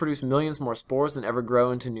 Mushrooms produce millions more spores than ever grow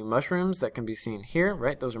into new mushrooms. That can be seen here,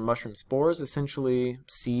 right? Those are mushroom spores, essentially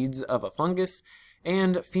seeds of a fungus.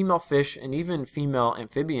 And female fish and even female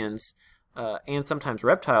amphibians and sometimes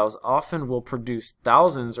reptiles often will produce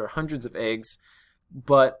thousands or hundreds of eggs,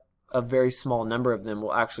 but a very small number of them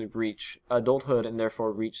will actually reach adulthood and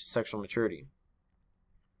therefore reach sexual maturity.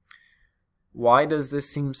 Why does this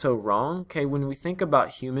seem so wrong? Okay, when we think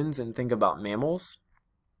about humans and think about mammals,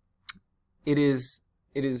 it is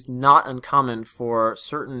not uncommon for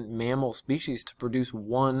certain mammal species to produce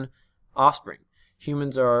one offspring.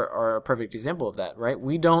 Humans are a perfect example of that, right?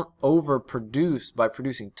 We don't overproduce by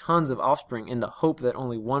producing tons of offspring in the hope that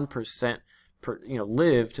only 1%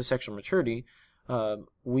 live to sexual maturity,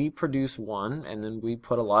 we produce one, and then we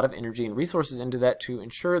put a lot of energy and resources into that to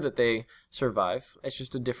ensure that they survive. It's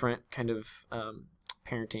just a different kind of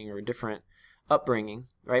parenting or a different upbringing,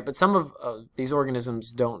 right? But some of these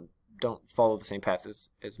organisms don't follow the same path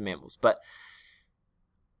as mammals. But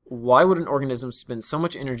why would an organism spend so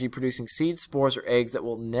much energy producing seeds, spores, or eggs that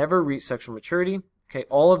will never reach sexual maturity? Okay,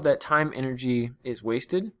 all of that time, energy is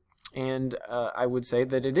wasted. And I would say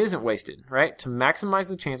that it isn't wasted, right? To maximize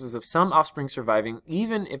the chances of some offspring surviving,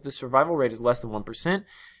 even if the survival rate is less than 1%,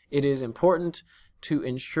 it is important to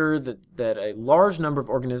ensure that a large number of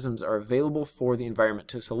organisms are available for the environment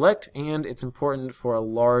to select, and it's important for a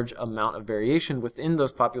large amount of variation within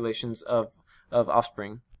those populations of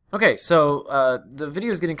offspring. Okay, so the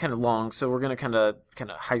video is getting kind of long, so we're going to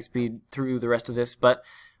kind of high speed through the rest of this, but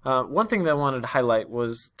one thing that I wanted to highlight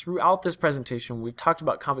was throughout this presentation we've talked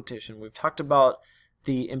about competition, we've talked about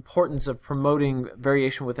the importance of promoting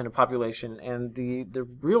variation within a population, and the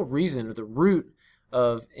real reason, or the root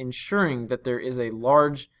of ensuring that there is a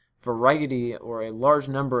large variety or a large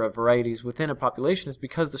number of varieties within a population is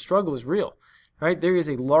because the struggle is real. Right? There is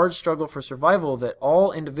a large struggle for survival that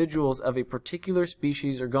all individuals of a particular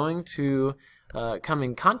species are going to come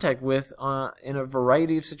in contact with in a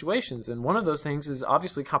variety of situations. And one of those things is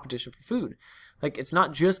obviously competition for food. Like, it's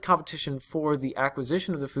not just competition for the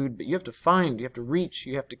acquisition of the food, but you have to find, you have to reach,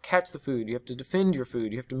 you have to catch the food, you have to defend your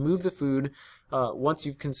food, you have to move the food once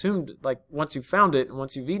you've consumed, like once you've found it and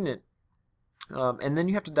once you've eaten it. And then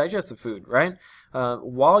you have to digest the food, right?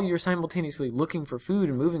 While you're simultaneously looking for food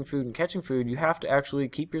and moving food and catching food, you have to actually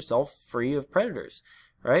keep yourself free of predators,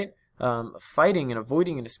 right? Fighting and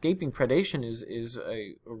avoiding and escaping predation is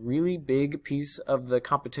a really big piece of the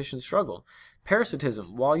competition struggle.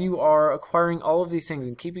 Parasitism, while you are acquiring all of these things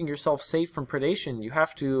and keeping yourself safe from predation, you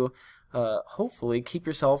have to hopefully keep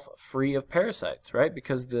yourself free of parasites, right?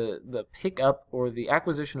 Because the pickup or the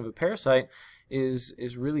acquisition of a parasite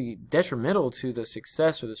is really detrimental to the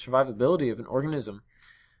success or the survivability of an organism.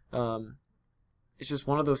 It's just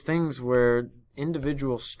one of those things where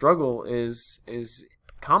individual struggle is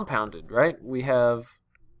compounded, right? We have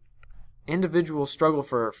individual struggle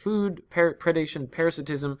for food, predation,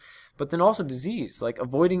 parasitism, but then also disease, like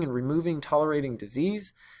avoiding and removing, tolerating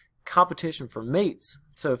disease, competition for mates.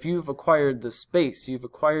 So if you've acquired the space, you've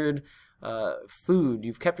acquired food,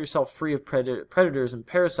 you've kept yourself free of predators and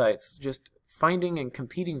parasites, just finding and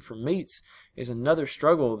competing for mates is another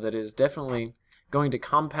struggle that is definitely going to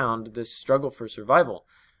compound this struggle for survival.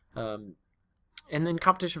 And then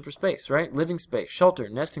competition for space, right? Living space, shelter,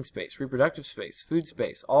 nesting space, reproductive space, food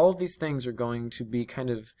space. All of these things are going to be kind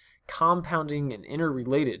of compounding and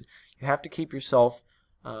interrelated. You have to keep yourself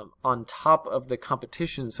on top of the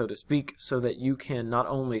competition, so to speak, so that you can not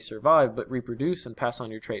only survive, but reproduce and pass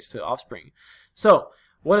on your traits to offspring. So,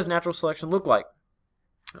 what does natural selection look like?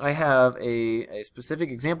 I have a specific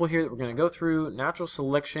example here that we're going to go through. Natural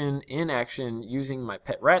selection in action using my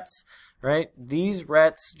pet rats, right? These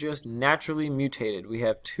rats just naturally mutated. We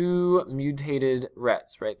have 2 mutated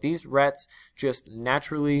rats, right? These rats just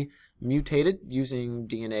naturally mutated using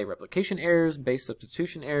DNA replication errors, base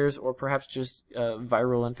substitution errors, or perhaps just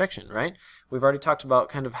viral infection, right? We've already talked about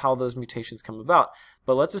kind of how those mutations come about.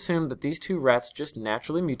 But let's assume that these 2 rats just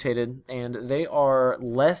naturally mutated and they are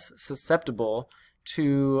less susceptible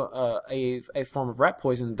to a form of rat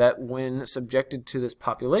poison that, when subjected to this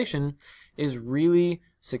population, is really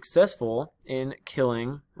successful in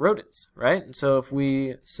killing rodents, right? And so if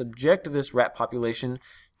we subject this rat population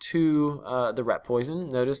to the rat poison,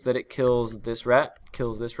 notice that it kills this rat,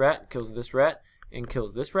 kills this rat, kills this rat, and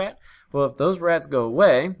kills this rat. Well, if those rats go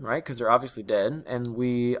away, right, because they're obviously dead, and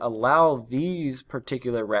we allow these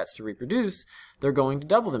particular rats to reproduce, they're going to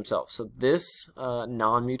double themselves. So this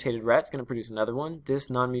non-mutated rat's going to produce another one, this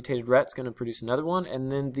non-mutated rat's going to produce another one,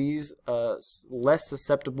 and then these less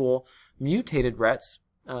susceptible mutated rats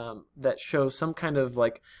that show some kind of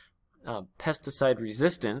like pesticide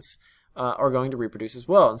resistance are going to reproduce as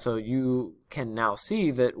well. And so you can now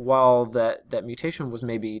see that while that mutation was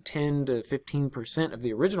maybe 10 to 15% of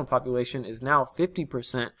the original population, is now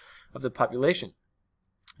 50% of the population.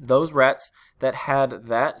 Those rats that had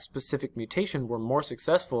that specific mutation were more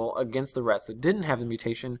successful against the rats that didn't have the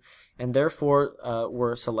mutation, and therefore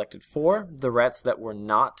were selected for. The rats that were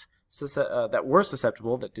not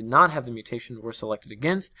susceptible, that did not have the mutation, were selected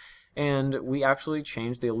against, and we actually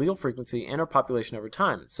changed the allele frequency in our population over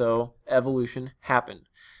time. So evolution happened.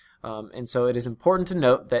 And so it is important to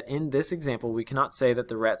note that in this example we cannot say that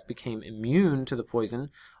the rats became immune to the poison,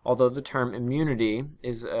 although the term immunity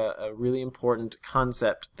is a really important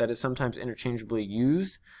concept that is sometimes interchangeably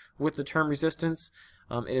used with the term resistance.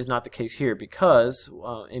 It is not the case here because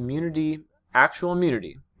immunity, actual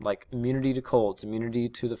immunity, like immunity to colds, immunity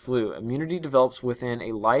to the flu, immunity develops within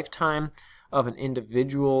a lifetime of an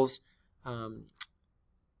individual's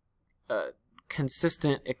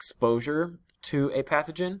consistent exposure to a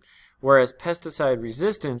pathogen, whereas pesticide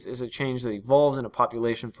resistance is a change that evolves in a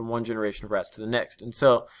population from one generation of rats to the next. And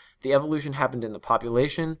so the evolution happened in the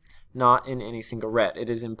population, not in any single rat. It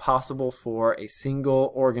is impossible for a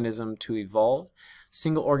single organism to evolve.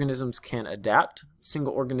 Single organisms can adapt.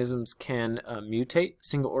 Single organisms can mutate.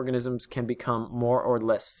 Single organisms can become more or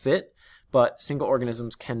less fit, but single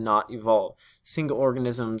organisms cannot evolve. Single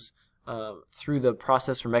organisms, through the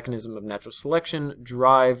process or mechanism of natural selection,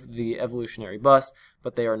 drive the evolutionary bus,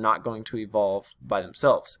 but they are not going to evolve by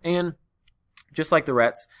themselves. And just like the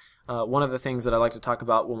rats, one of the things that I like to talk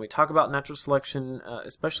about when we talk about natural selection,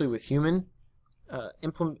 especially with human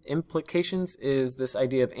implications, is this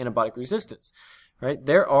idea of antibiotic resistance. Right?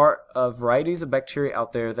 There are varieties of bacteria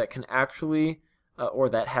out there that can actually, or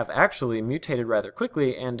that have actually mutated rather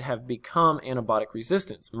quickly and have become antibiotic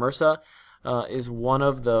resistant. MRSA is one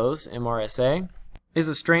of those. MRSA is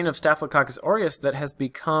a strain of Staphylococcus aureus that has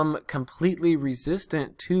become completely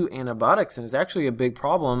resistant to antibiotics and is actually a big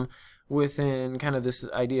problem within kind of this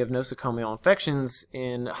idea of nosocomial infections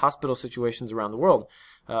in hospital situations around the world.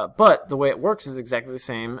 But the way it works is exactly the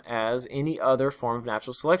same as any other form of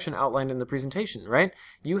natural selection outlined in the presentation, right?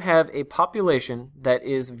 You have a population that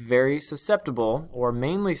is very susceptible or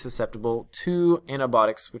mainly susceptible to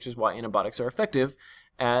antibiotics, which is why antibiotics are effective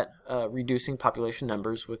at reducing population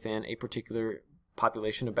numbers within a particular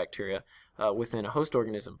population of bacteria within a host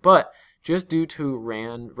organism. But just due to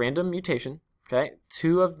random mutation, okay,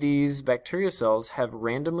 2 of these bacteria cells have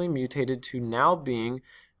randomly mutated to now being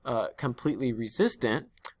completely resistant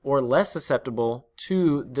or less susceptible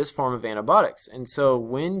to this form of antibiotics. And so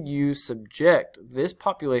when you subject this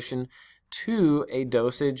population to a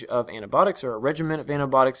dosage of antibiotics or a regimen of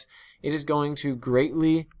antibiotics, it is going to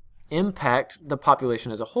greatly impact the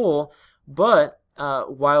population as a whole, but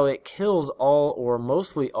while it kills all or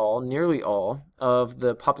mostly all, nearly all of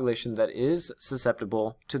the population that is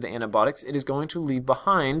susceptible to the antibiotics, it is going to leave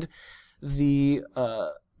behind the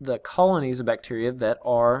colonies of bacteria that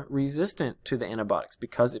are resistant to the antibiotics,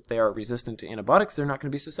 because if they are resistant to antibiotics, they're not going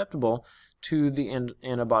to be susceptible to the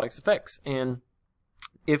antibiotics effects. And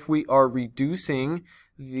if we are reducing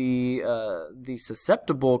the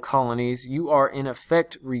susceptible colonies, you are in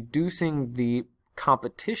effect reducing the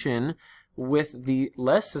competition with the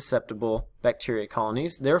less susceptible bacteria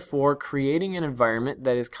colonies, therefore creating an environment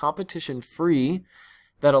that is competition free,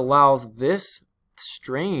 that allows this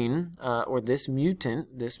strain or this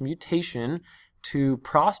mutation to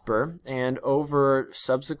prosper, and over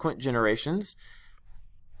subsequent generations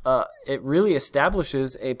it really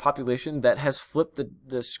establishes a population that has flipped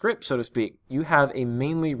the script, so to speak. You have a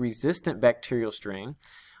mainly resistant bacterial strain,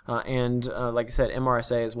 and like I said,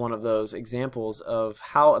 MRSA is one of those examples of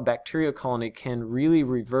how a bacterial colony can really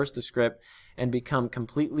reverse the script and become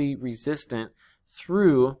completely resistant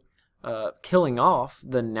through killing off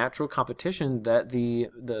the natural competition that the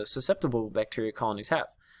susceptible bacteria colonies have.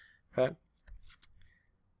 Okay?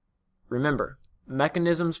 Remember,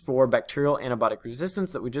 mechanisms for bacterial antibiotic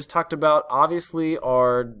resistance that we just talked about obviously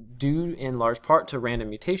are due in large part to random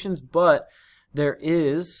mutations, but there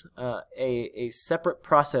is a separate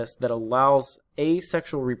process that allows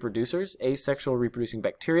asexual reproducers, asexual reproducing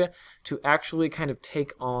bacteria, to actually kind of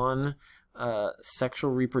take on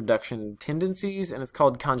sexual reproduction tendencies, and it's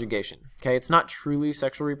called conjugation. Okay, it's not truly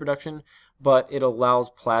sexual reproduction, but it allows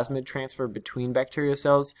plasmid transfer between bacteria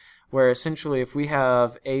cells, where essentially if we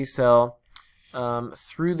have a cell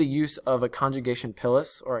through the use of a conjugation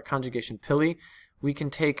pilus or a conjugation pili, we can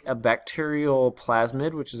take a bacterial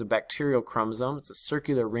plasmid, which is a bacterial chromosome. It's a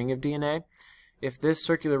circular ring of DNA. If this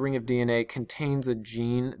circular ring of DNA contains a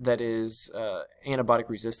gene that is antibiotic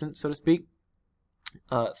resistant, so to speak,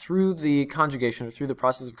 through the conjugation, or through the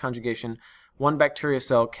process of conjugation, one bacteria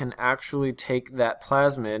cell can actually take that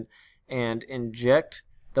plasmid and inject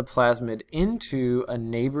the plasmid into a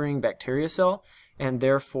neighboring bacteria cell, and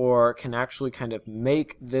therefore can actually kind of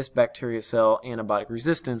make this bacteria cell antibiotic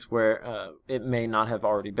resistant where it may not have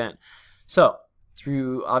already been. So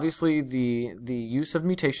through obviously the use of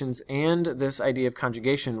mutations and this idea of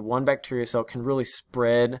conjugation, one bacteria cell can really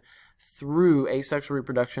spread through asexual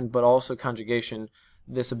reproduction, but also conjugation,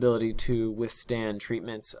 this ability to withstand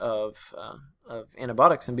treatments of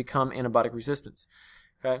antibiotics and become antibiotic resistant.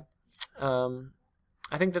 Okay,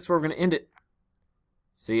 I think that's where we're going to end it.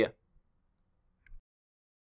 See ya.